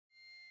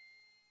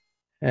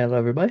Hello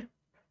everybody,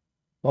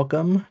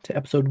 welcome to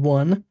episode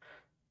 1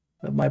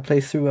 of my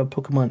playthrough of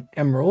Pokemon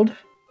Emerald.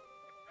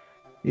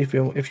 If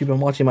you've been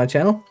watching my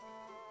channel,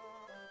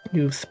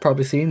 you've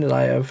probably seen that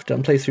I have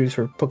done playthroughs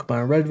for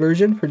Pokemon Red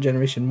version for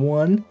Generation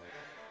 1,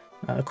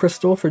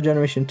 Crystal for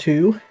Generation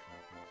 2,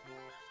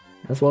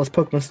 as well as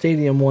Pokemon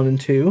Stadium 1 and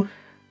 2.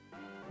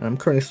 And I'm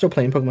currently still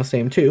playing Pokemon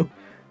Stadium 2,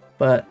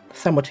 but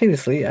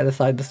simultaneously I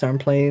decided to start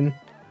playing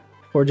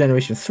for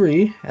Generation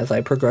 3 as I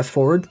progress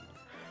forward,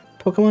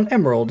 Pokemon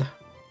Emerald,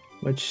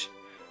 which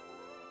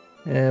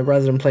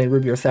rather than playing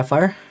Ruby or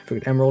Sapphire, I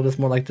figured Emerald is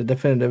more like the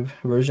definitive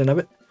version of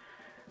it.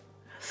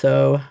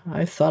 So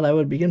I thought I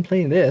would begin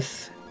playing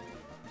this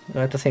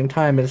at the same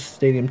time as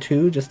Stadium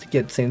 2 just to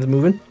get things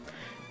moving.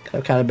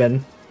 I've kind of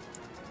been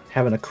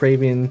having a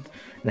craving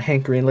and a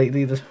hankering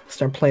lately to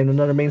start playing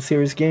another main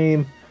series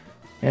game,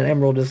 and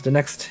Emerald is the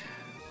next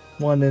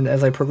one and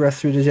as I progress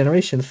through the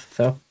generations.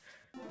 So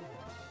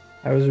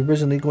I was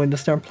originally going to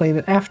start playing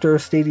it after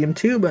Stadium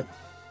 2, but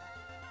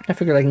I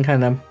figured I can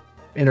kind of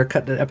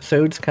intercut the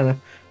episodes, kind of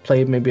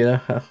play maybe do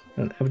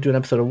an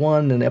episode of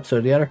one and an episode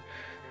of the other.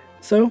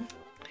 So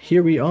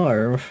here we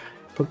are,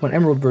 Pokemon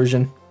Emerald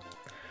version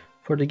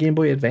for the Game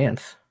Boy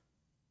Advance.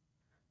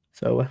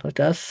 So let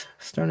us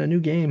start a new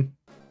game.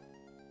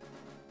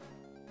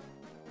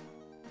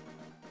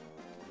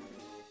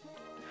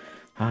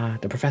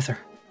 The professor.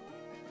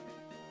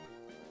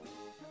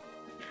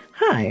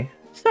 Hi,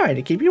 sorry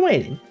to keep you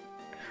waiting.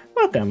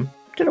 Welcome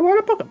to the world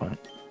of Pokemon.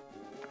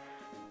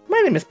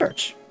 My name is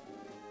Birch,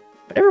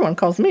 but everyone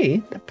calls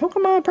me the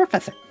Pokemon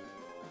Professor.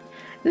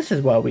 This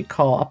is what we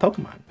call a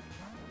Pokemon.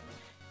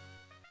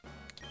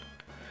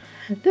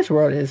 This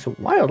world is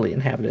wildly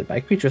inhabited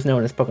by creatures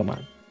known as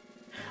Pokemon.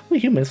 We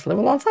humans live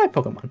alongside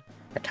Pokemon,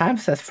 at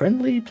times as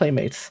friendly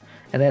playmates,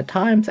 and at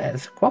times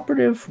as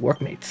cooperative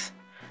workmates.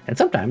 And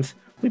sometimes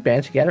we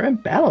band together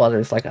and battle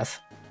others like us.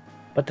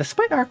 But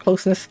despite our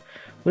closeness,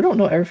 we don't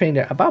know everything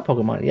about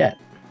Pokemon yet.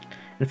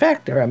 In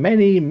fact, there are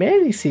many,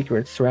 many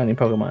secrets surrounding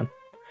Pokemon.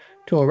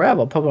 To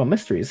unravel Pokemon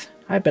mysteries,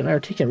 I've been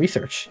undertaking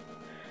research.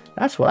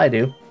 That's what I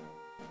do.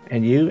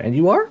 And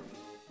you are?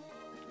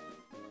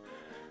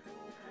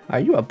 Are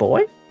you a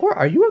boy or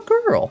are you a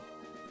girl?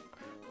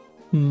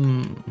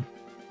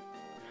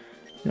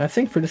 I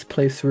think for this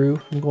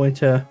playthrough, I'm going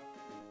to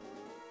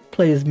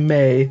play as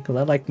May, because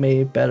I like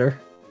May better.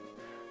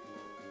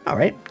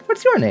 Alright,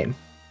 what's your name?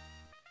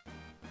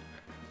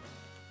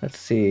 Let's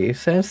see,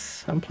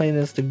 since I'm playing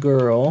as the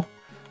girl,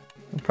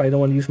 I probably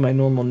don't want to use my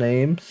normal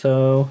name,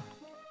 so...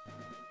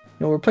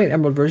 we're playing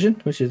Emerald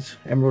version, which is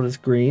Emerald is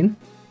green.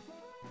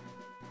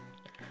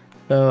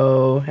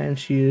 So, and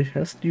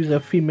let's use a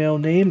female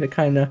name that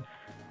kind of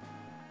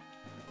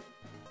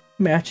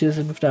matches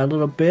with that a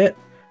little bit.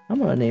 I'm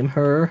gonna name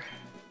her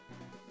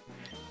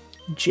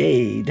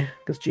Jade,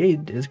 because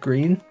Jade is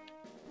green.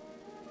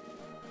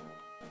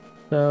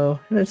 So,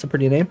 and that's a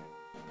pretty name.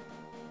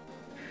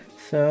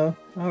 So,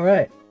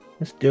 alright,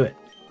 let's do it.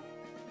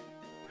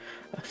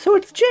 So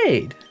it's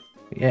Jade!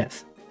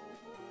 Yes.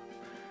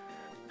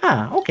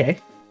 Ah, okay.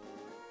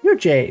 You're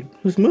Jade,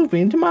 who's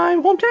moving to my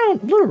hometown,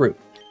 Littleroot.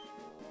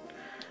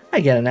 I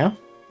get it now.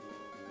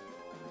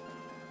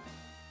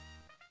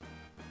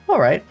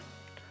 Alright.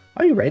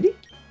 Are you ready?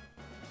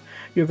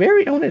 Your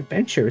very own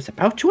adventure is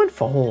about to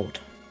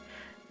unfold.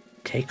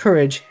 Take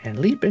courage and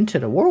leap into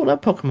the world of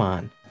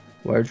Pokemon,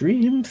 where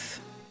dreams,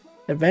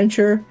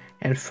 adventure,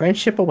 and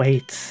friendship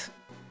awaits.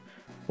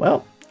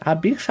 Well, I'll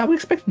be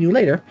expecting you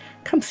later.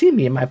 Come see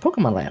me in my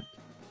Pokemon lab.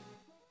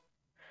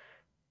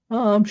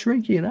 Oh, I'm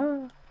shrinking,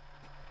 And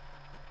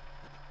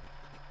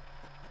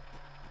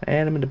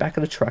I'm in the back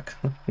of the truck,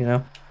 you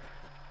know.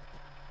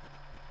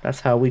 That's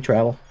how we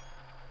travel.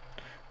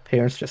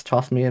 Parents just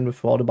toss me in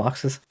with all the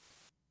boxes.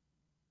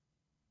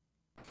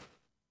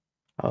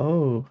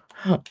 Oh,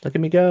 look at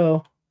me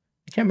go.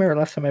 I can't remember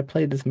last time I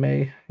played as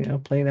May,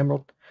 playing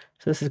Emerald.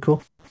 So this is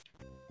cool.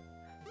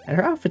 And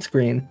her outfit's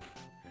green.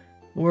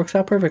 It works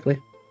out perfectly.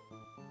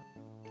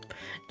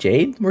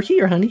 Jade, we're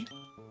here, honey.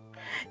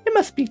 It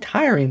must be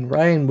tiring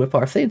riding with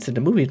our saints in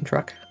the moving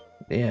truck.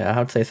 Yeah, I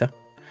would say so.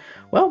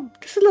 Well,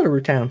 this is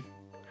Littleroot Town.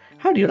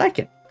 How do you like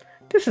it?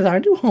 This is our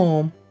new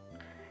home.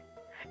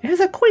 It has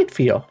a quaint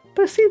feel,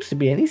 but it seems to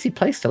be an easy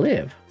place to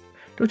live.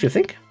 Don't you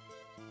think?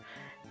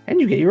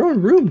 And you get your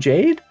own room,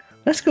 Jade.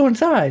 Let's go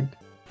inside.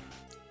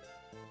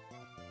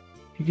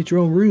 You get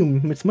your own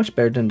room. It's much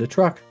better than the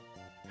truck.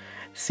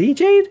 See,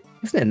 Jade?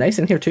 Isn't it nice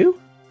in here, too?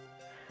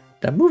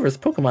 The movers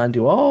Pokemon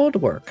do all the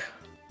work.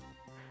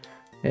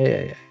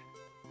 Yeah.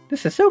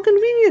 This is so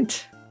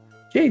convenient.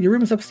 Jade, your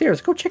room is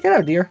upstairs. Go check it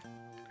out, dear.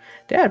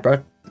 Dad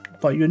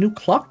brought you a new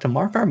clock to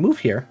mark our move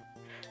here.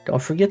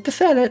 Don't forget to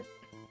set it.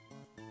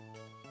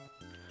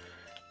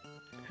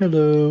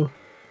 Hello.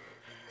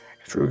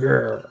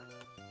 Sugar.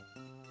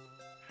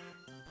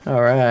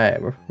 Alright,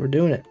 we're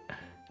doing it.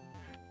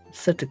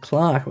 Set the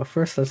clock, but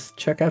first let's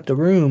check out the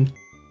room.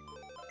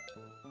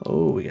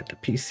 Oh, we got the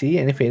PC.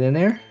 Anything in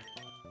there?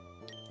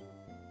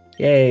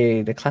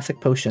 Yay, the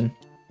classic potion.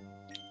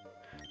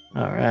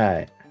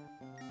 Alright.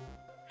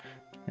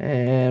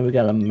 And we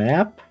got a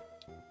map.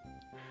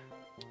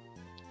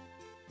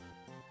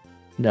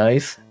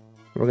 Nice.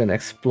 We're gonna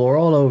explore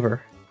all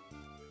over.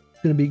 It's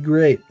gonna be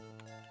great.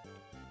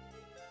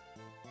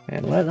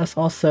 And let us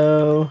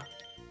also,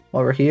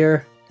 while we're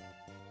here,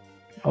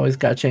 always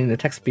gotta change the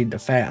text speed to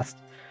fast,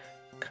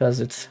 because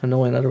it's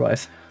annoying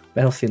otherwise.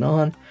 Battle scene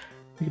on.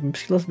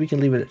 We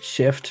can leave it at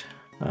shift.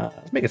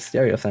 Let's make it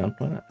stereo sound.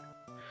 Why not?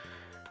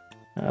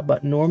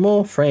 But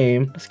normal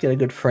frame. Let's get a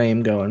good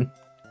frame going.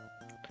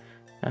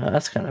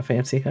 That's kind of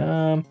fancy.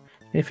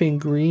 Anything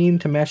green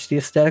to match the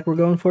aesthetic we're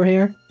going for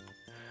here?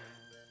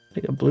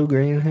 Like a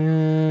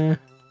blue-green.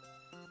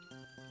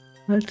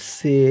 Let's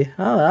see.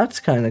 Oh, that's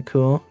kind of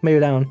cool. Maybe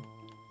that one.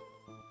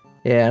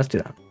 Yeah, let's do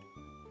that.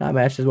 That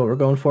matches what we're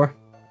going for.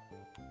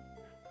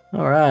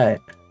 Alright.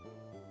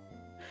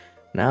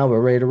 Now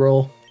we're ready to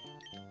roll.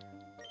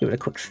 Give it a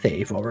quick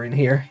save while we're in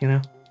here, you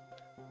know.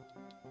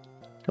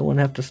 Don't want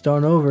to have to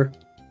start over.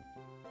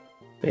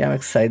 But yeah, I'm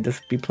excited to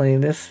be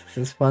playing this.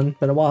 This is fun.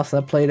 Been a while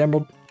since I played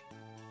Emerald.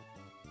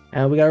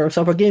 And we got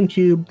ourselves a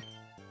GameCube.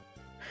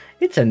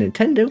 It's a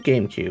Nintendo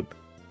GameCube.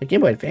 The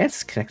Game Boy Advance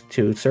is connected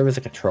to serve as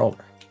a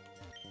controller.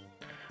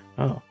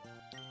 Oh.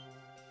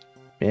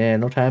 Yeah,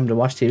 no time to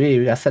watch TV.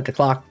 We gotta set the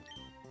clock.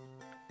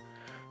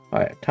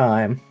 Alright,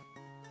 time.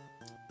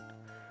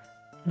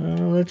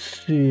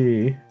 Let's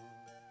see.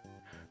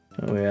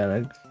 Oh, we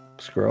gotta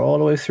scroll all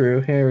the way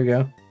through. Here we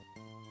go.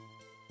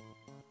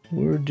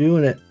 We're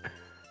doing it.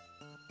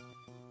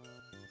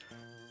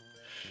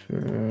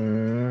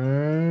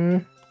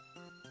 Sure.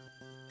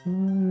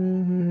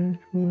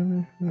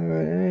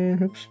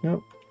 Alright, oops,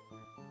 nope.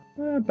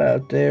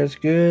 About there's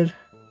good.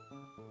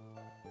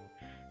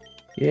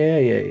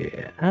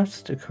 Yeah.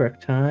 That's the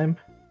correct time.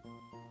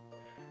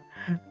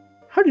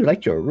 How do you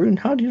like your room?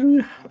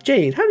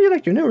 Jade, how do you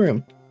like your new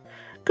room?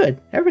 Good.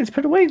 Everything's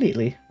put away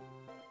neatly.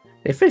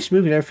 They finished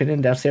moving everything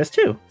in downstairs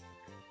too.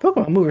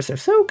 Pokemon movers are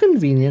so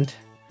convenient.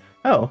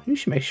 Oh, you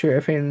should make sure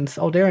everything's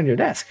all there on your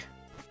desk.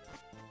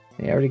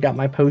 Yeah, I already got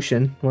my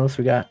potion. What else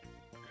we got?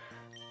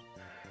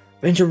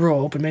 Venture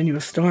roll. Open menu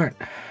to start.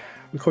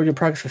 Record your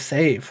progress for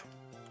save.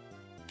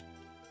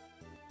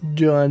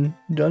 Done.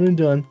 Done and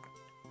done.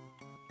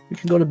 You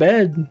can go to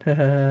bed.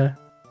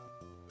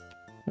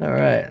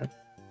 Alright.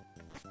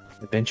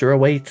 Adventure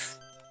awaits.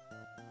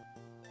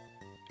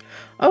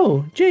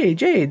 Oh,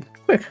 Jade,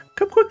 quick,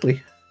 come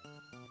quickly.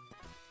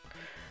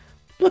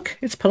 Look,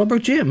 it's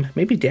Petalburg Gym.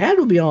 Maybe Dad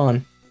will be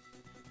on.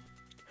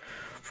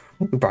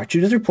 We brought you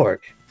this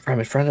report from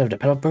in front of the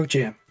Petalburg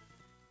Gym.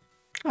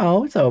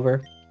 Oh, it's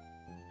over.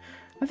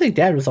 I think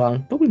Dad was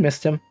on, but we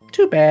missed him.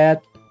 Too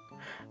bad.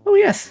 Oh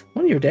yes,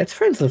 one of your dad's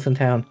friends lives in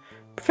town.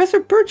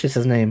 Professor Birch is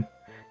his name.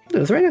 He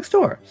lives right next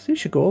door, so you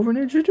should go over and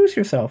introduce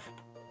yourself.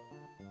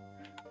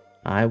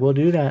 I will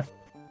do that.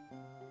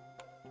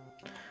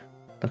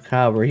 Look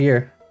how we're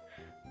here.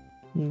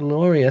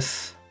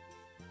 Glorious.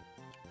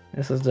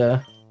 This is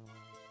the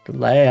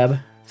lab.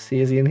 See,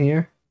 is he in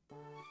here?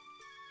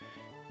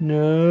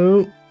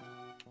 No.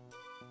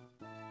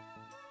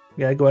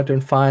 We gotta go out there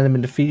and find him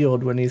in the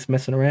field when he's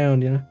messing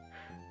around, you know.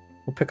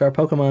 We'll pick our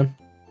Pokemon.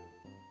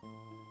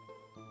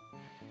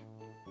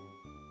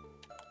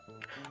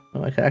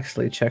 Oh, I can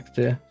actually check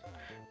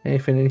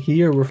anything in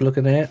here worth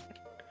looking at.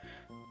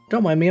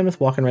 Don't mind me, I'm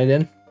just walking right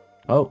in.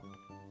 Oh.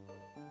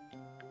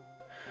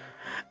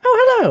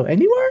 Oh, hello,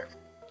 and you are?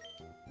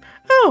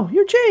 Oh,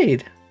 you're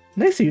Jade.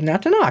 Nice of you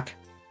not to knock.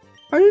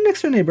 Our new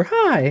next door neighbor,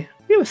 hi.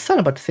 We have a son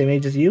about the same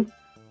age as you.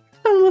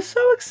 Son was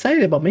so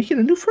excited about making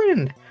a new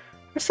friend.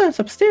 Our son's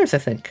upstairs, I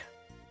think.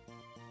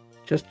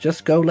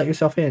 Just go let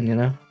yourself in, you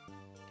know.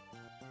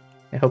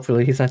 And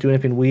hopefully he's not doing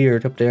anything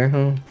weird up there,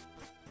 huh?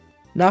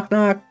 Knock,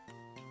 knock.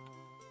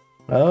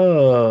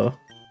 Oh.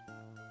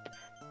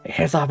 Hey,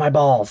 hands off my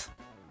balls.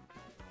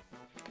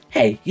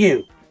 Hey,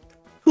 you.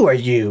 Who are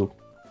you?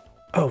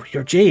 Oh,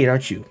 you're Jade,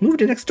 aren't you? Moved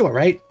to next door,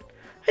 right?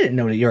 I didn't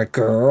know that you're a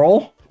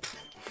girl.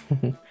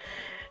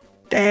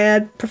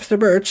 Dad, Professor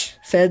Birch,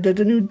 said that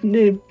the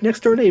new next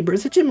door neighbor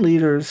is a gym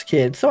leader's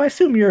kid, so I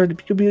assume you'll be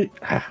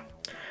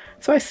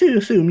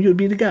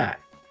the guy.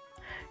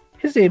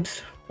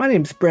 My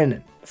name's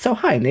Brendan. So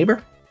hi,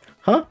 neighbor.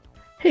 Huh?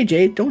 Hey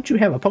Jade, don't you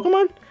have a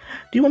Pokemon?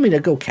 Do you want me to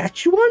go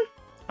catch you one?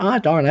 Ah,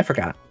 darn, I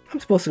forgot. I'm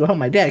supposed to go help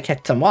my dad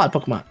catch some wild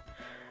Pokemon.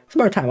 Some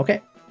more time,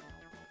 okay?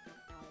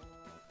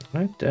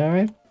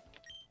 Alright.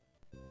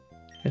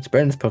 It's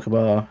Brendan's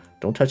Pokeball.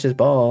 Don't touch his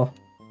ball.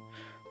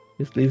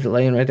 Just leaves it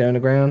laying right there on the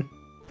ground.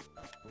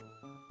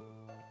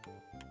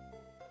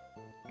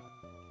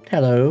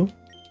 Hello.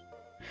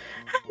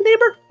 Hi,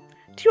 neighbor.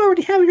 Do you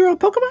already have your own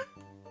Pokemon?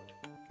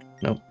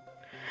 Nope.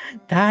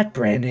 That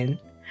Brandon.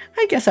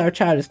 I guess our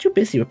child is too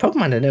busy with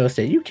Pokemon to notice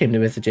that you came to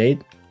visit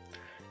Jade.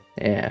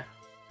 Yeah.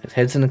 His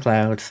head's in the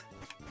clouds.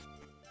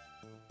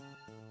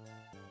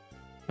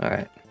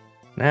 Alright.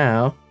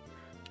 Now.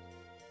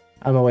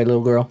 On my way,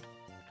 little girl.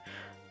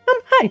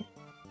 Hi.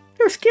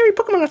 There's a scary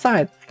Pokemon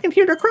outside. I can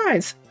hear their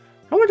cries.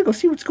 I want to go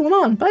see what's going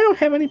on, but I don't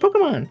have any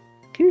Pokemon.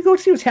 Can you go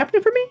see what's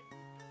happening for me?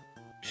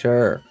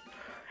 Sure.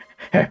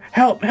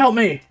 Help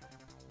me!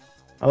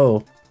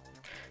 Oh.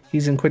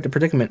 He's in quite the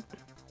predicament.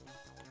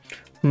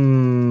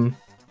 Hello,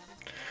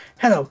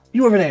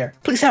 you over there.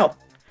 Please help.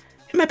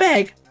 my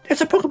bag!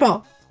 It's a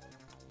Pokeball!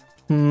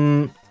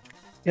 You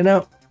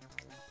know,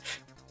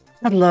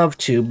 I'd love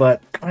to,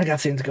 but I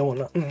got things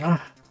going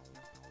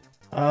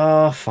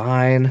on.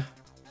 Fine.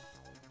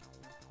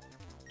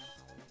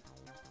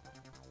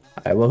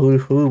 Alright,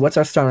 well, what's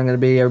our starter gonna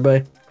be,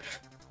 everybody?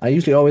 I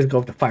usually always go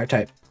up to fire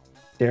type.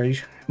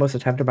 Most of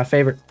the time they're my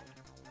favorite.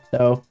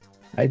 So,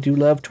 I do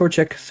love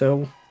Torchic,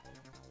 so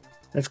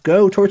let's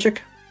go, Torchic.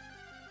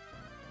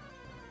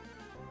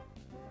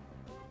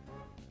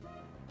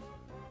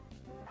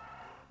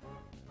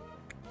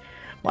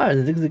 Wow,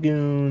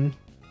 Zigzagoon.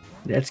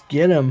 Let's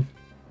get him.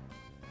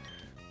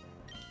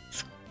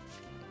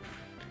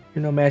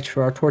 You're no match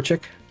for our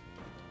Torchic.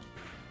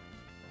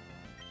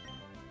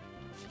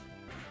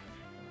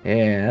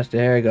 Yeah,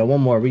 there you go.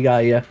 One more. We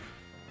got you.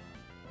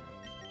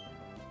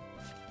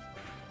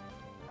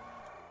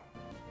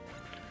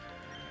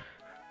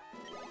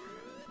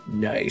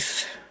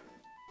 Nice.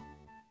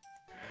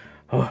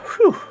 Oh,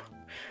 whew.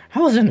 I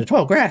was in the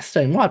tall grass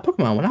studying wild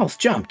Pokemon when I was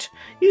jumped.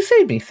 You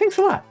saved me. Thanks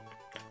a lot.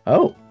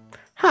 Oh.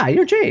 Hi,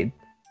 you're Jade.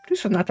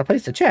 This is not the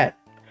place to chat.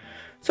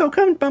 So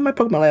come by my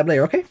Pokemon lab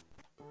later, okay?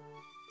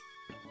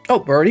 Oh,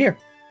 we're already here.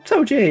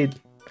 So, Jade,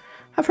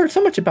 I've heard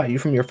so much about you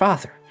from your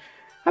father.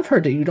 I've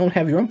heard that you don't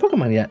have your own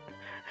Pokemon yet.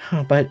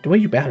 But the way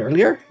you battled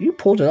earlier, you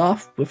pulled it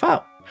off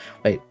without...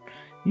 Wait,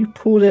 you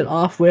pulled it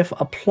off with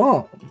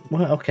aplomb.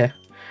 Well, okay.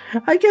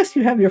 I guess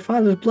you have your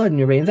father's blood in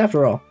your veins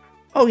after all.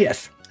 Oh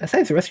yes, as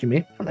thanks for rescuing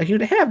me, I'd like you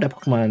to have that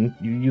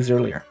Pokemon you used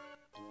earlier.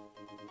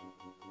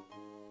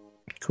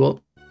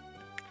 Cool.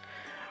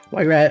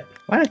 While you're at it,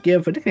 why not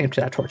give a nickname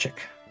to that Torchic?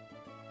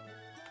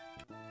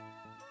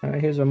 Alright,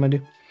 here's what I'm gonna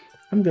do.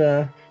 I'm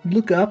gonna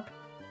look up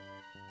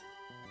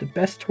the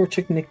best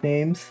Torchic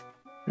nicknames,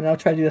 and I'll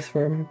try to do this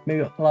for maybe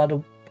a lot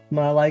of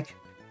Pokemon I like.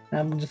 And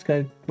I'm just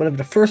gonna, whatever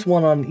the first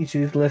one on each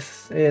of these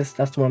lists is,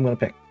 that's the one I'm gonna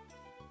pick.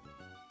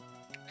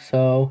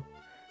 So,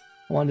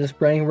 I want to just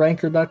bring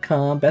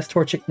ranker.com, best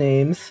Torchic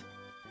names.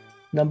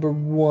 Number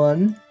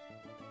 1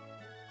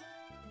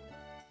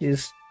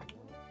 is,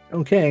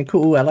 okay,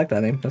 cool, I like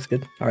that name, that's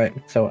good. Alright,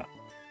 so,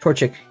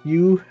 Torchic,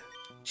 you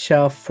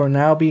shall for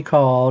now be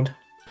called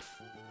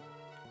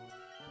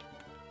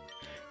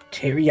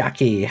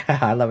Teriyaki.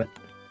 Haha, I love it.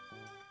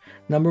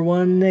 Number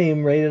 1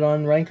 name rated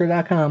on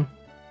ranker.com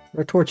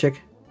for Torchic.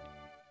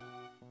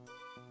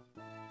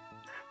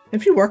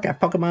 If you work at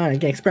Pokemon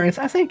and get experience,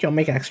 I think you'll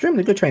make an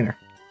extremely good trainer.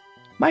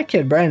 My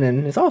kid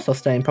Brandon is also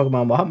studying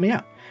Pokemon will help me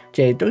out.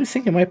 Jade, don't you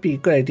think it might be a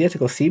good idea to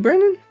go see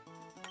Brandon?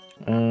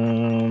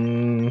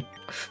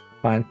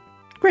 Fine.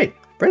 Great.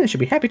 Brandon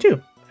should be happy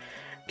too.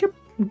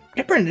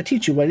 Get Brandon to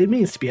teach you what it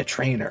means to be a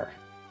trainer.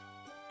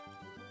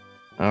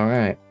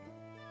 Alright.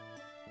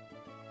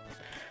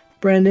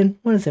 Brandon,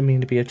 what does it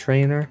mean to be a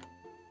trainer?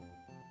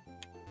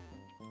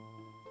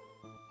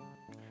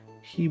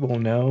 He will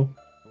know.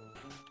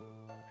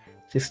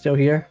 Is he still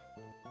here?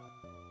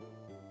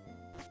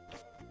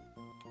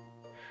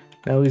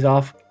 No, he's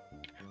off.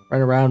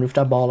 Running around with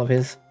that ball of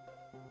his.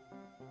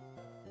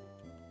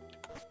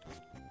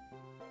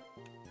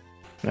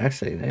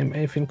 Actually,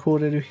 anything cool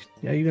to do?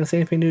 Are you gonna say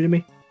anything new to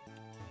me?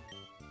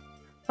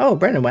 Oh,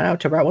 Brandon went out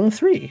to Route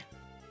 103.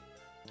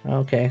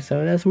 Okay,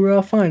 so that's where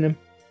I'll find him.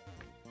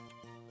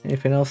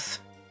 Anything else?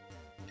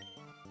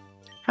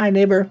 Hi,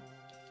 neighbor.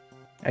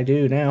 I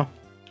do now.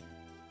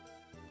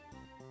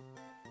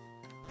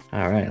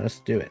 Alright,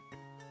 let's do it.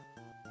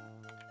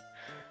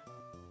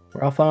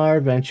 We're off on our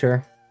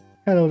adventure.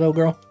 Hello, little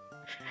girl.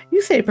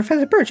 You saved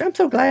Professor Birch. I'm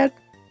so glad.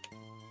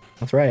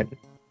 That's right.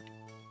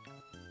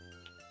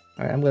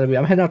 Alright,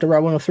 I'm heading out to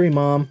Route 103,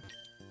 Mom.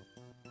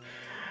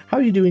 How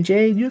are you doing,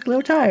 Jade? You look a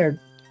little tired.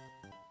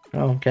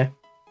 Oh, okay.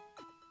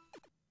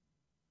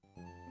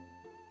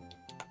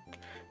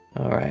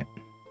 Alright.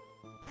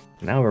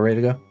 Now we're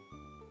ready to go.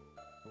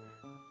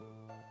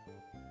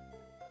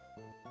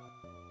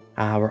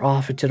 Ah, we're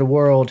off into the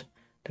world.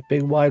 The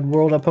big wide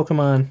world of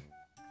Pokemon.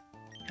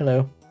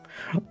 Hello.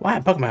 Why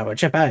a Pokemon would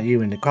jump out at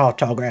you in the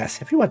tall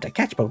grass? If you want to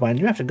catch Pokemon,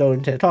 you have to go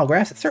into the tall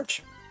grass and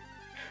search.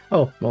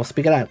 Oh, well,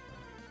 speak of that.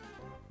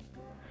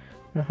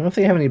 I don't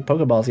think I have any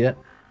Pokeballs yet.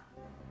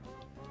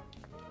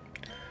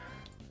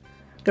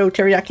 Go,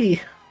 Teriyaki!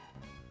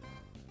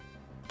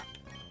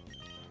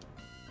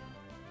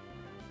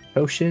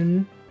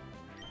 Potion.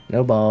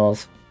 No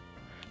balls.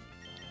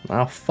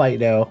 I'll fight,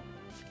 though.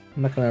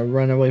 I'm not gonna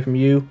run away from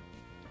you.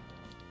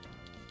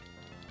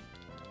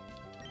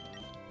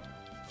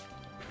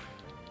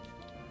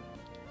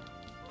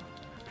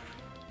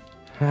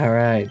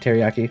 Alright,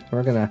 Teriyaki.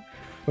 We're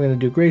gonna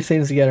do great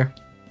things together.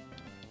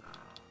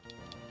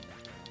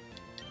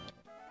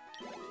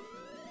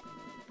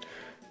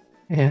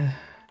 Yeah.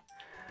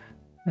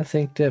 I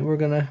think that we're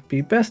gonna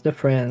be best of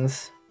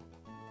friends.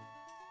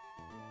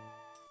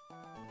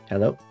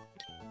 Hello?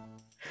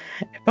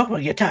 If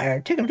Pokemon get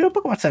tired, take them to a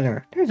Pokemon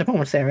Center. There's a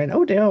Pokemon Center in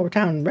Odell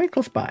town right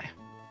close by.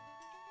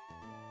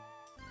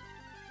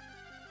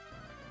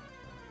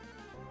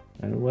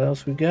 And what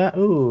else we got?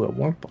 Ooh, a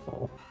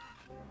Wurmple.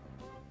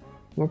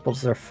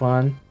 Wurmples are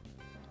fun.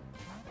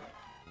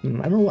 I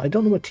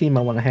don't know what team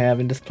I want to have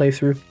in this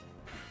playthrough.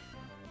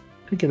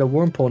 Could get a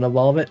Wormpole and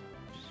evolve it.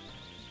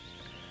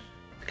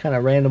 Kind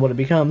of random what it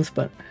becomes,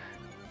 but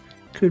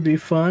could be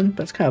fun.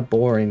 But it's kind of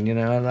boring, you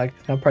know.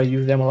 I'll probably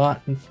use them a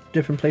lot in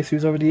different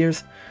playthroughs over the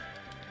years.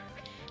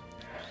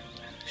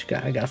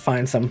 I gotta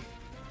find some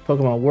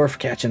Pokemon worth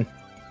catching.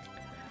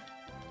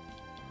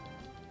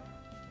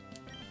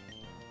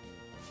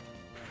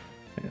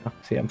 Yeah,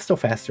 see, I'm still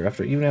faster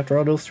even after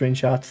all those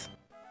screenshots.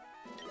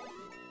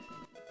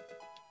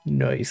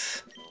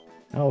 Nice.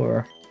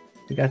 Now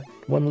we got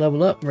one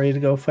level up, ready to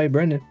go fight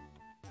Brendan.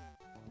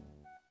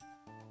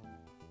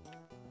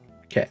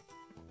 Okay.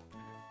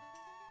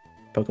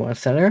 Pokemon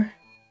Center.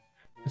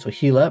 This will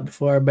heal up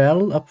before our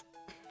battle, up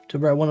to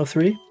Route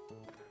 103.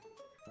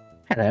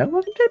 Hello,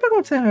 welcome to the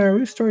Pokemon Center.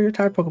 Restore your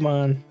tired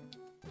Pokemon.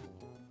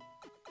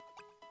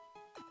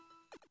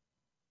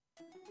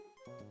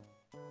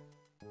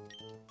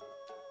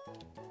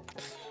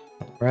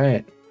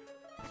 Alright.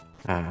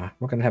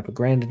 We're gonna have a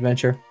grand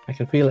adventure. I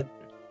can feel it.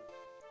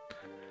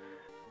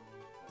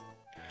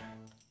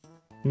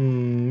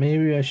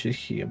 Maybe I should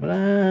heal,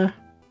 but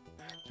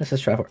let's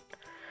just try for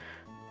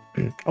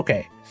it.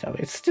 Okay, so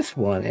it's this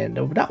one and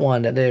that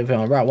one that live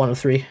on Route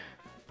 103.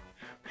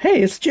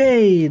 Hey, it's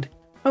Jade!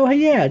 Oh, hey,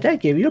 yeah, Dad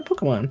gave you a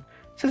Pokemon.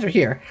 Since we're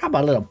here, how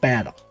about a little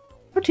battle?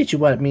 I'll teach you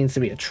what it means to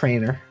be a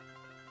trainer.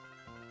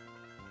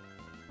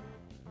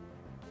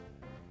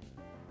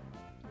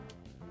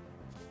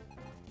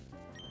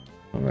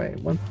 Alright,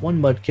 one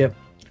Mudkip.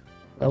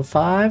 Level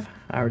 5.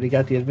 I already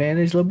got the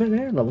advantage a little bit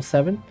there. Level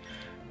 7.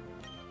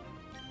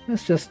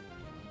 Let's just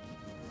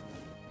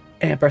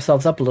amp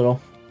ourselves up a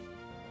little.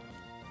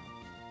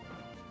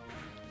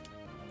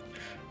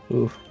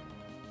 Ooh.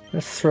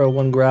 Let's throw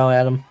one growl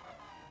at him.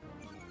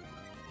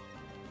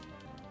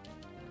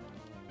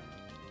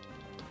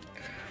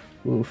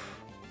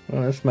 Oof.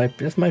 Well, this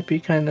might be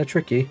kind of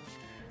tricky.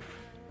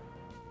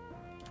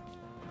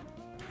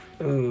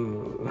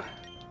 Ooh.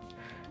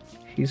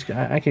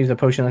 I can use a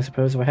potion, I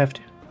suppose, if I have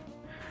to.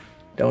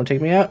 Don't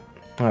take me out.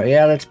 Alright,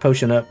 yeah, let's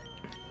potion up.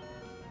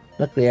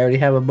 Luckily, I already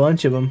have a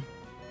bunch of them.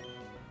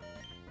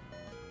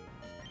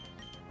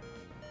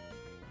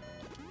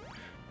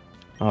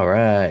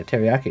 Alright,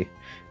 Teriyaki.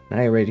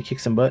 Now you're ready to kick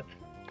some butt.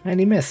 And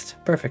he missed.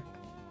 Perfect.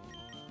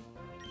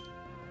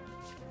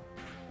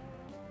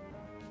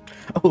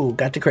 Oh,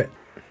 got the crit.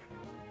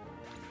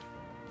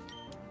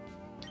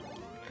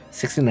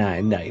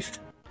 69, nice.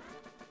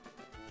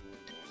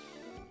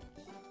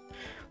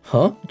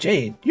 Huh?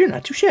 Jade, you're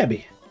not too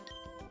shabby.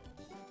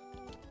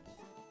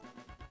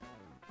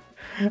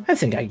 I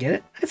think I get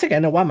it. I think I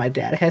know why my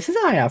dad has his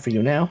eye out for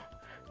you now.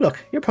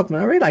 Look, your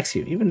Pokemon already likes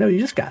you, even though you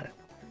just got it.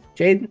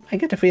 Jade, I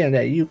get the feeling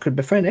that you could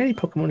befriend any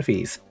Pokemon with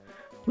ease.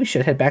 We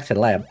should head back to the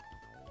lab.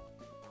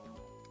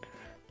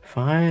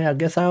 Fine, I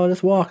guess I'll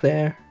just walk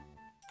there.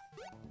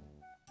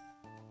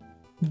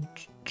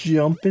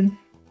 Jumping.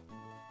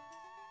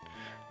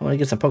 I want to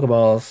get some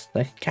Pokeballs.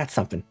 I can catch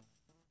something.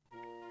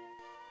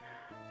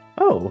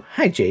 Oh,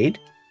 hi Jade.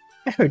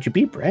 I heard you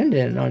beat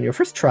Brendan on your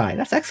first try.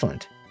 That's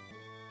excellent.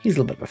 He's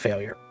a little bit of a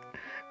failure.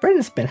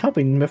 Brendan's been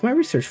helping with my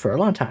research for a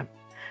long time.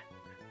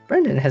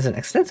 Brendan has an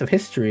extensive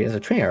history as a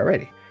trainer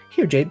already.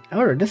 Here, Jade, I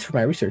ordered this for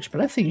my research,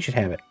 but I think you should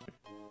have it.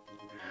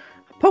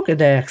 A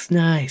Pokedex,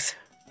 nice.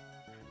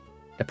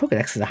 The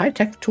Pokedex is a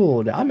high-tech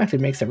tool that automatically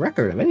makes a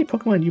record of any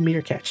Pokemon you meet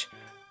or catch.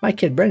 My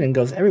kid Brendan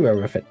goes everywhere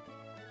with it.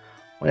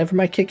 Whenever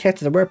my kid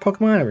catches a rare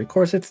Pokemon and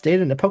records its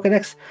data in the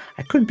Pokedex,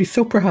 I couldn't be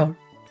so proud.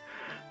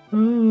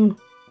 Oh,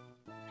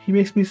 he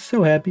makes me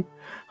so happy.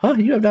 Huh?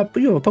 You have a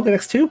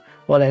Pokedex too?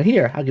 Well then,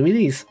 here, I'll give you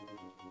these.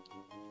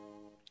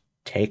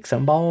 Take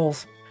some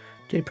balls.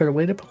 Jade put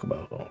away the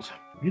Pokeballs.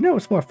 You know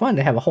it's more fun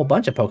to have a whole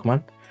bunch of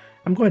Pokemon.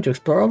 I'm going to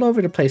explore all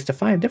over the place to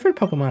find different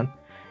Pokemon.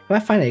 If I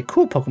find a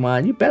cool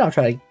Pokemon, you bet I'll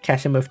try to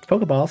catch him with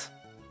Pokeballs.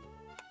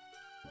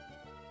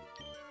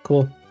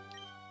 Cool.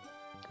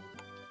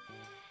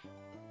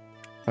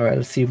 Alright,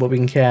 let's see what we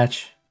can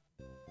catch.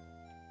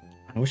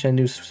 I wish I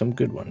knew some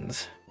good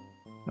ones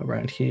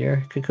around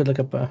here. Could look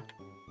up a...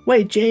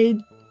 Wait, Jade!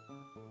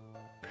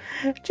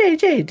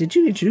 Jade, did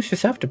you introduce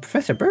yourself to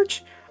Professor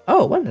Birch?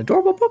 Oh, what an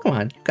adorable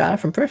Pokemon. You got it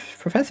from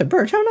Professor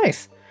Birch. How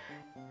nice.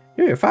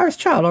 You're your father's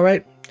child,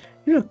 alright.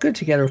 You look good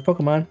together with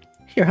Pokemon.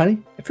 Here, honey,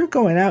 if you're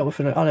going out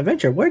on an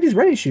adventure, wear these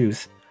running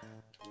shoes.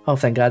 Oh,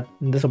 thank God.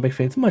 This will make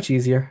things much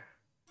easier.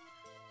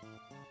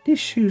 These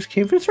shoes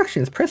came with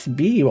instructions. Press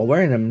B while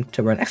wearing them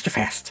to run extra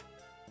fast.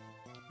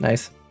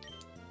 Nice.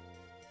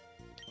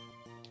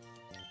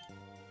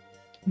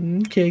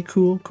 Okay,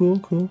 cool.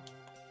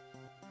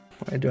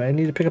 Do I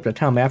need to pick up the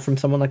town map from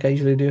someone like I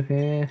usually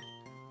do?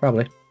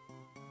 Probably.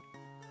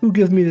 Who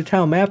gives me the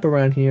town map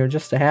around here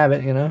just to have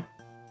it, you know?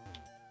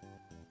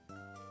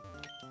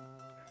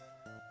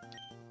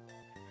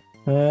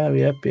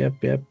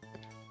 Yep.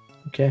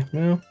 Okay,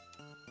 well.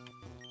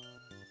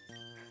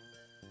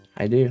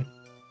 I do.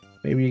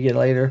 Maybe you get it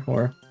later,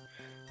 or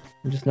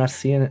I'm just not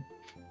seeing it.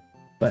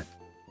 But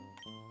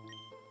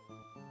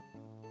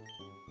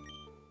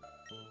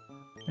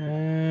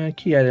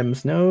key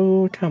items,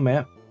 no town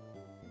map.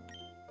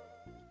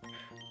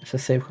 Let's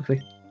just save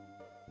quickly.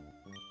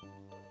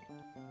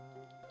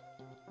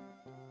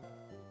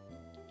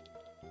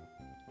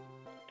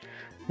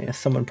 Yeah,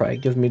 someone probably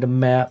gives me the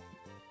map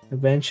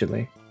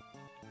eventually.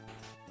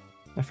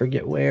 I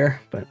forget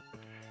where, but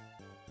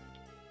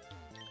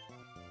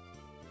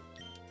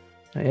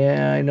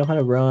yeah, I know how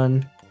to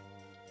run.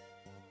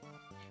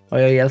 Oh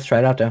yeah, let's try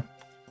it out though.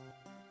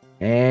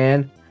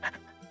 And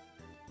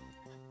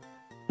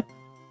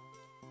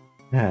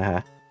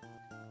alright,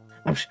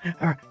 go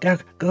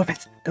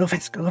fast, go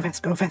fast, go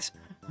fast, go fast.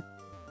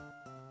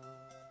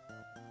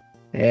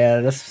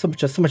 Yeah, that's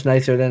just so much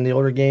nicer than the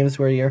older games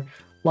where you're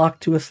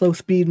locked to a slow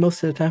speed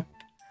most of the time.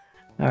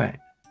 Alright.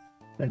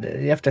 But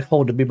you have to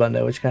hold the B button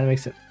though, which kind of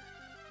makes it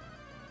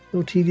a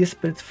little tedious,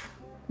 but it's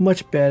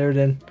much better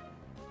than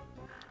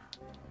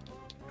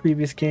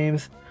previous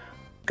games.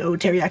 Go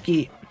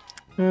teriyaki!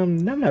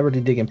 I'm not really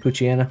digging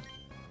Poochyena.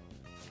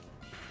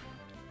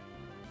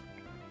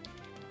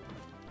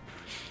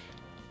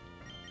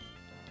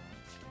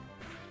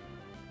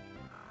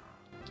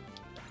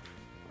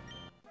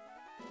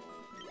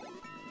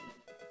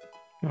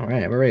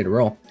 Alright, we're ready to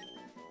roll.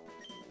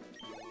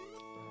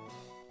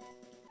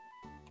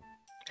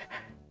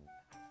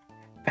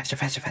 Faster,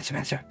 faster, faster,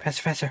 faster,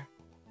 faster, faster.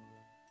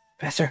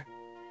 Faster.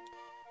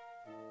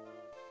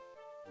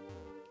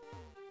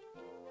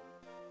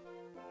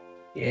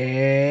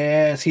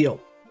 Yes, heal.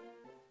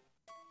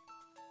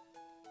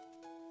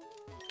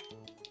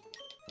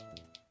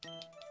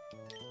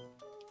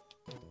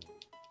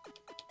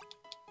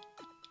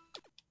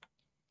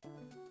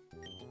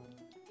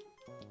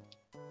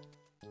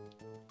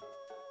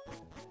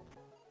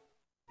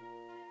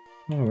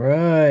 All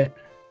right.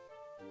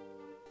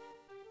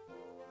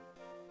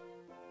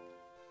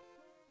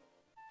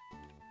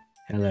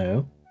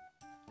 Hello.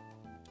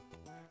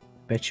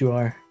 Bet you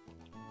are.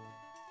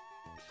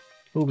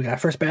 Ooh, we got our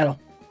first battle.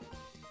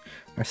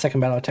 Our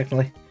second battle,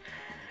 technically.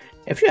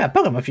 If you have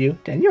Pokemon with you,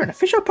 then you're an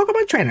official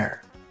Pokemon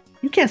trainer.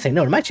 You can't say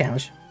no to my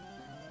challenge.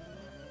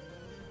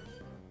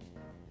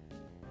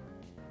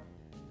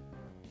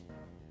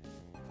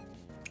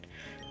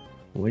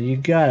 What do you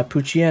got, a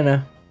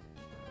Poochyena?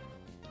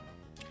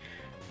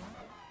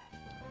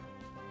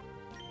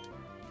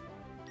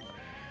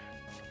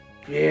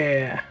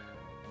 Yeah.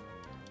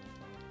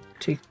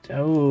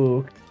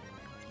 Oh.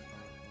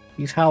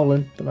 He's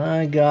howling, but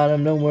I got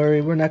him. Don't worry,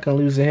 we're not gonna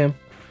lose to him.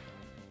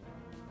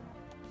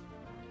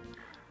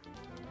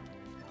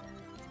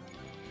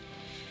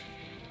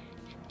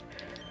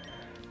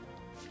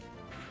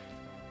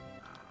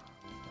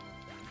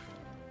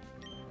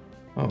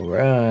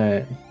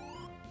 Alright.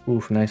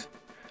 Oof, nice.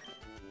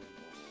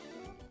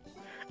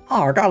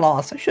 Oh, got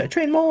lost. I should have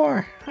trained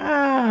more.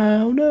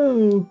 Oh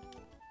no.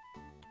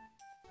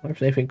 What if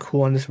there's anything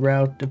cool on this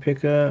route to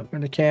pick up or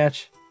to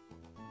catch?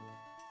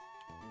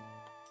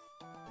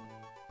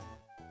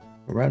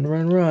 Run,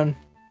 run, run.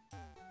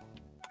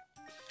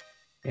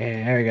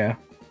 Yeah, there we go.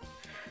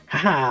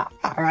 Haha,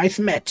 our eyes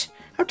met.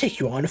 I'll take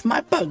you on with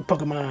my bug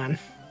Pokemon.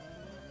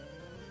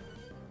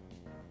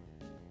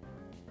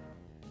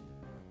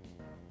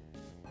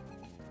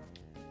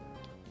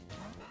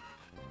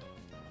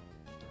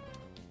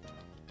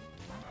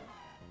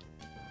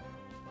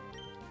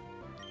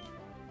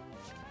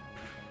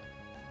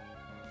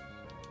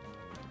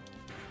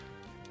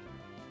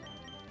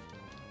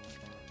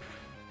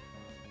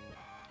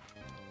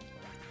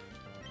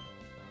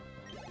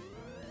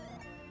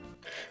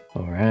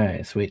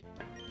 Alright, sweet.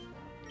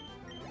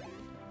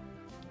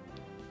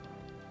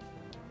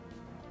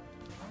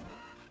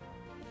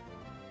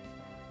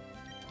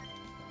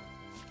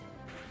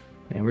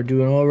 And we're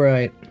doing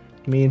alright.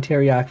 Me and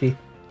Teriyaki.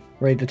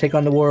 Ready to take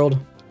on the world.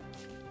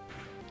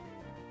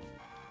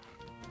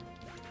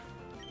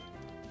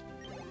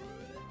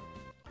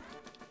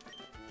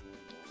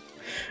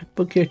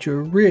 But get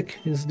your Rick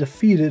is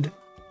defeated.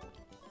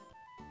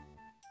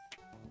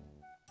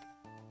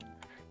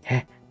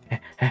 Okay.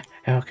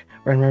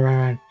 Run, run, run,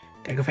 run.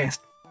 Gotta go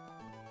fast.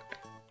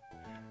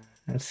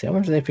 Let's see. I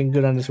wonder if there's anything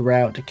good on this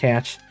route to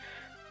catch.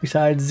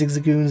 Besides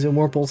Zigzagoons and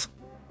Wurmples.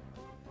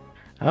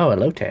 Oh, a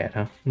Lotad,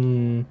 huh?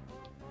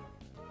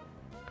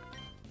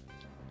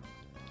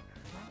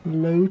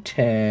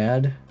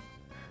 Lotad.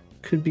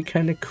 Could be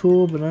kind of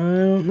cool, but I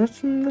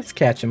don't... Let's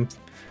catch him.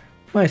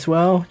 Might as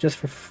well, just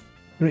for...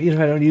 even if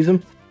I don't use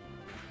him.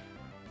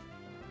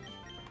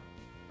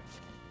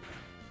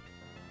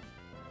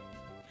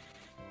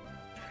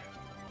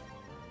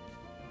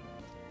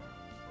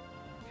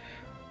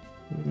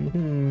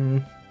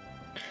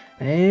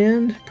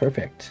 And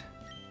perfect.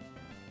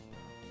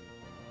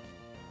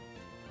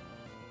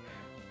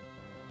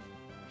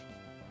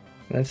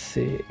 Let's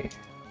see.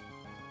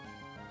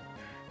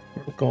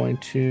 We're going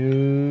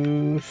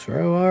to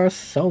throw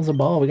ourselves a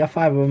ball. We got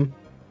 5 of them.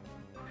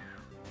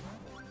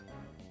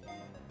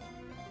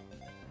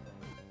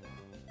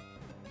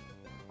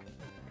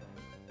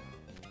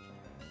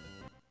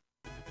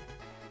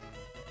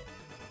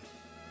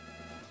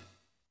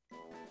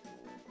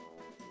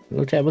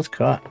 Lotad was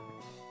caught.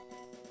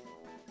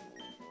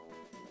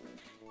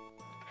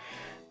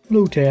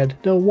 Lotad,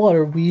 the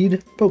water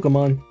weed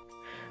Pokemon.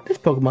 This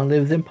Pokemon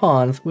lives in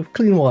ponds with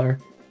clean water.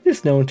 It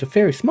is known to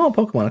ferry small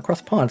Pokemon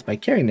across ponds by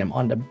carrying them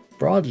on the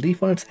broad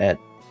leaf on its head.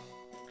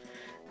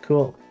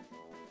 Cool.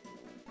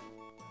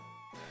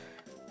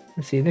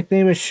 Let's see,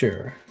 nickname is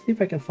sure. See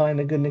if I can find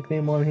a good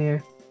nickname on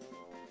here.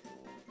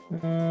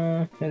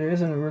 Yeah, there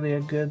isn't really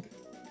a good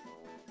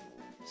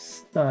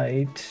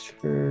site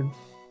for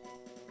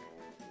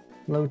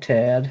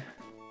Lotad.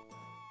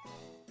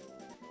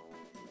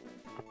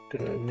 I'm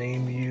gonna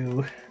name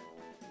you.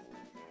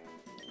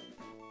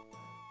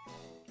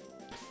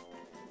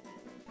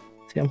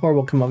 See, I'm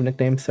horrible come up with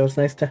nicknames, so it's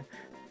nice to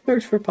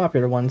search for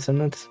popular ones, and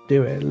let's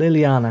do it.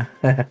 Liliana.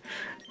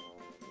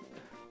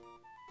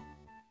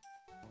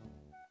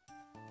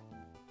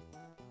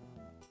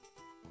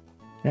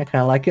 I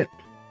kind of like it.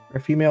 For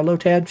a female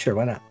Lotad? Sure,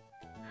 why not?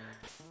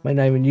 Might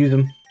not even use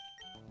them.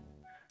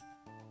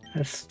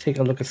 Let's take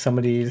a look at some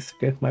of these.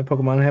 Okay, my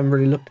Pokemon, I haven't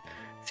really looked,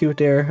 see what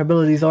their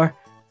abilities are.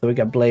 So we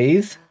got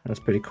Blaze.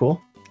 That's pretty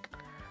cool.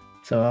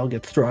 So I'll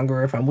get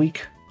stronger if I'm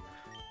weak.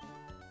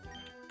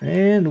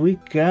 And we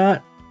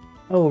got,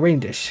 oh, Rain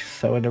Dish.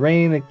 So in the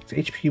rain, its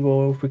HP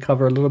will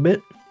recover a little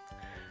bit.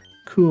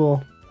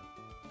 Cool.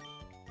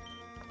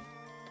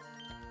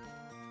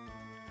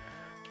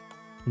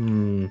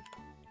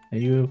 Are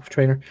you a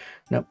trainer?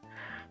 Nope.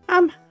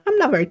 I'm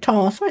not very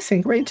tall, so I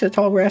sink right into the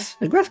tall grass.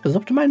 The grass goes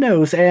up to my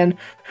nose, and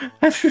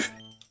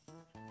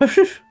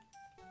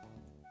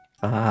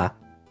ah,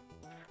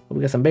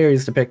 we got some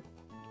berries to pick.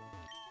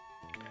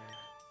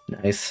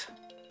 Nice.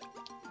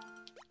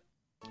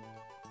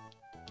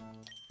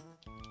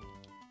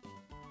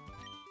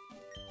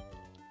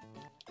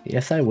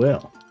 Yes, I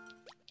will.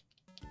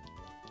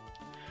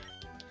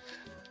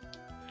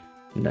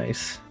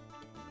 Nice.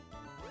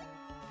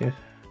 Yeah.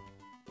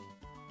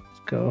 Let's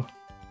go.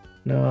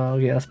 No,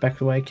 yeah, that's back to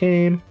the way I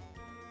came.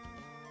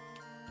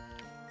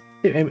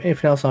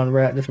 Anything else on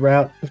this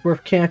route is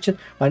worth catching?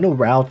 I know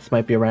routes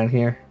might be around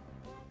here.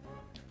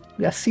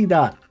 We got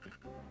C-Dot.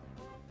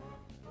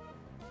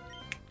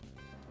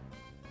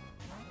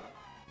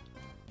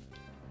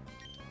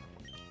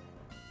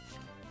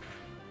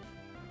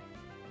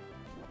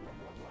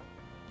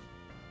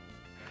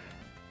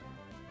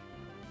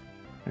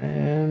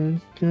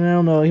 And I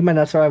don't know, he might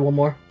not survive one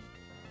more.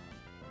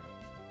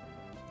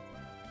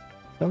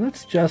 So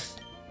let's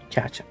just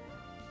catch him.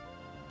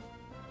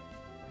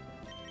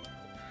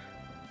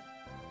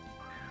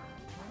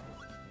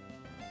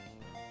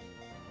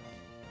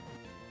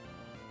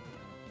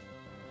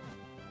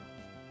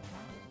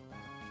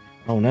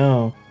 Oh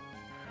no.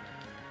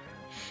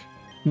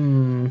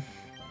 Don't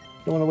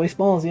want to waste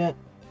balls yet.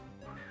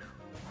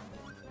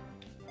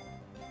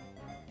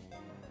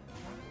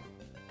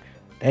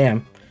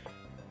 Damn.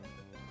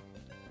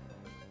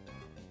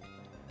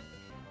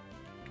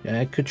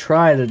 Yeah, I could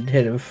try to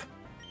hit him.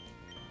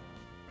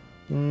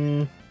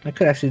 I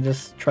could actually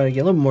just try to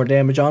get a little more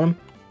damage on him.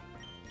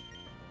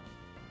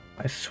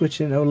 By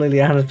switching. Oh,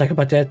 Liliana's back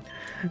about that.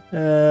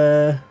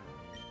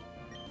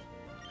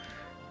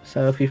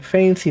 So if he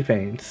faints, he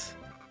faints.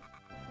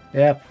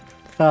 Yep.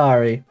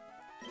 Sorry.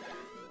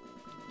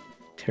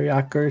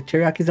 Teriyaki.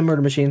 Teriyaki a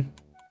murder machine.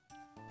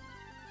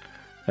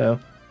 Oh.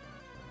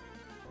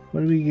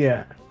 What do we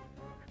got?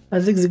 A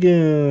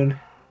Zigzagoon.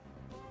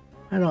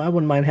 I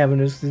wouldn't mind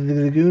having a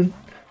Zigzagoon.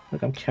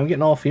 Look, I'm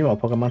getting all female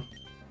Pokemon.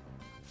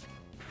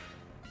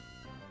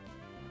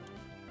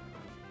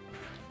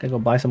 Gotta go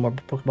buy some more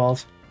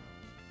Pokeballs.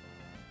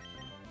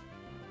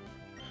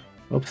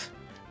 Oops.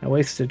 I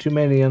wasted too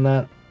many on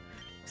that.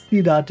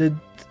 C-Dot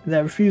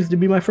that refused to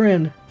be my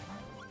friend.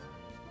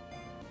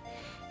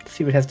 Let's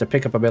see if it has the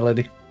pickup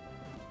ability.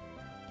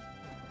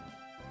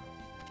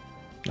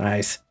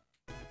 Nice.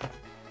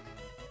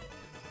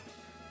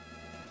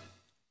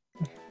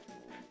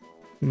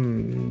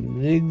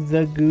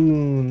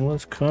 Zigzagoon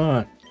was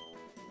caught.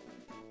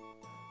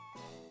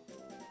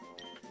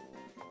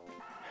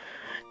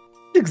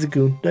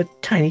 Zigzagoon, the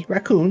tiny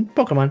raccoon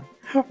Pokemon.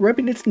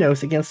 Rubbing its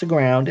nose against the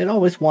ground, it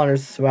always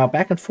wanders about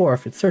back and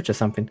forth in search of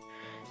something.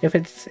 If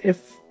it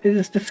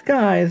is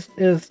disguised,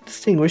 it is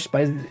distinguished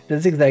by the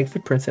zigzag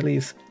footprints it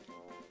leaves.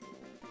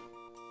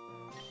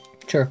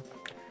 Sure.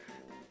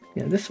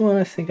 Yeah, this one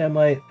I think I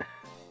might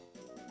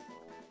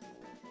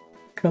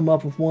come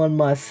up with one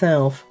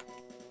myself.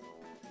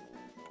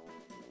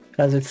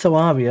 Because it's so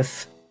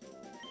obvious.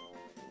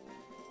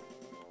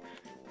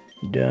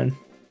 Done.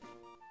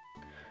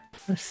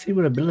 Let's see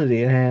what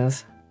ability it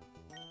has.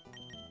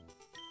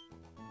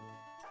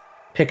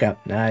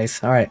 Pickup.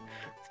 Nice. Alright.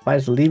 If I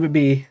just leave it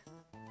be,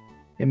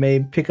 it may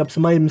pick up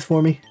some items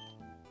for me.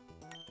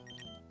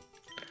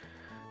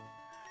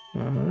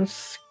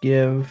 Let's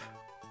give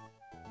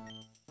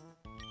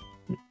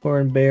an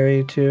orange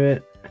berry to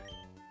it.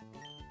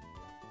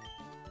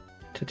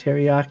 To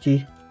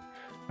Teriyaki.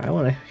 I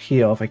want to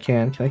heal if I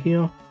can. Can I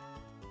heal?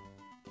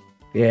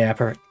 Yeah,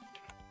 perfect.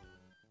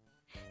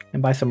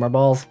 And buy some more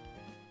balls.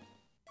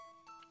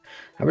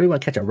 I really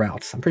want to catch a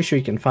Routes. I'm pretty sure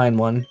you can find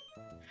one.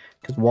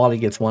 Because Wally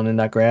gets one in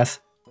that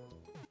grass.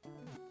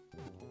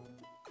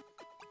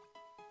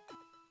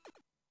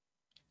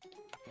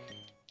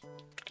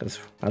 Because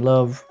I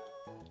love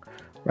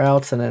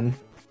Routes and then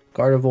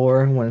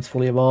Gardevoir when it's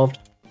fully evolved.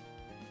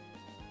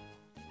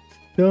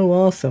 So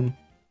awesome.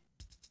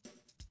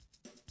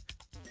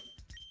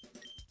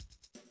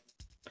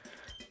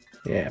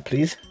 Yeah,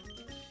 please.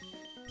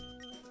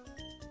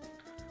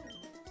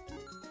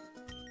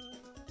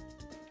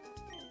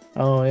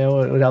 Oh, yeah,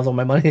 well, that was all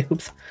my money.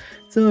 Oops.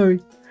 Sorry.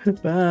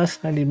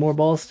 I need more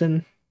balls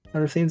than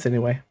other things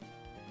anyway.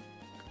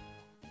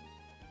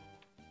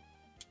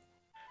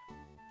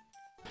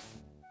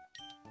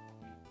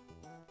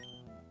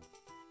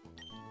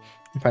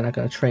 I'm probably not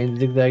gonna train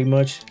zigzag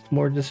much. It's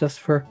more just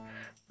for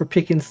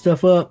picking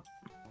stuff up.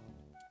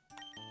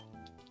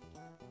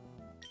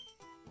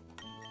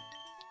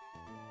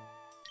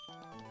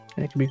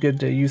 And it could be good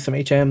to use some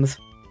HMs.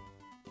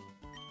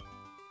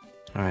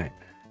 Alright.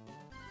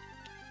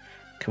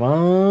 Come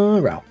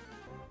on, Rao.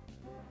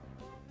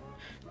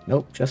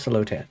 Nope, just a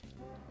Lotad.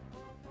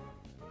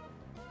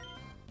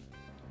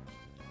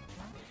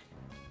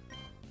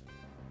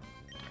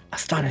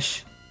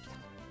 Astonish.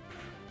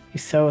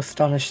 He's so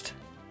astonished.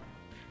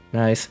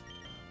 Nice.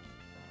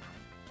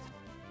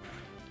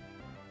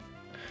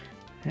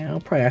 Yeah, I'll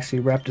probably actually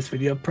wrap this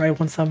video up probably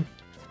once I'm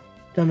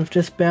done with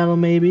this battle,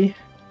 maybe.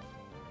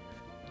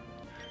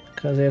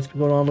 Because it's been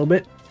going on a little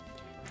bit.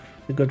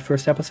 A good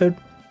first episode.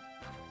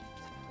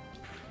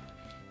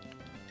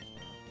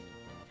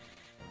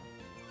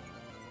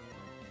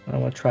 I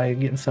want to try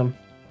getting some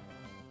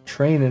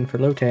training for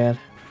Lotad.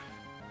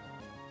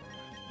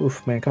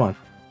 Oof, man, come on.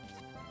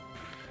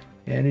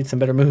 Yeah, I need some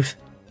better moves.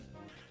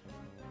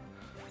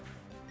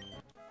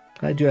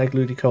 I do like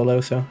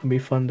Ludicolo, so it'll be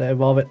fun to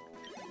evolve it.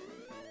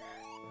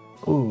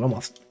 Ooh,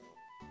 almost.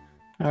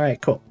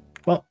 Alright, cool.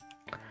 Well,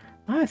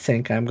 I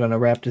think I'm going to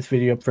wrap this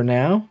video up for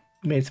now.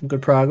 Made some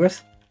good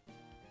progress.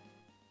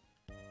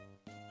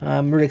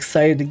 I'm really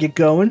excited to get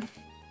going.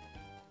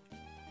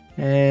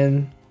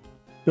 And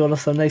build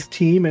us a nice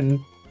team and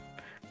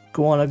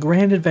go on a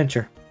grand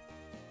adventure.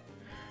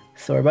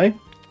 So everybody,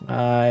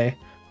 I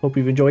hope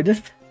you've enjoyed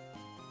this.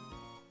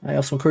 I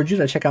also encourage you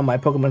to check out my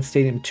Pokemon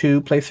Stadium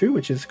 2 playthrough,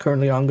 which is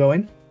currently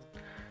ongoing.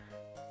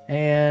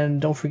 And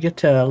don't forget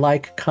to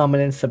like,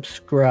 comment, and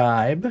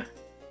subscribe.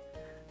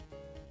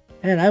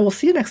 And I will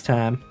see you next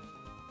time.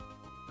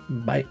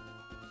 Bye.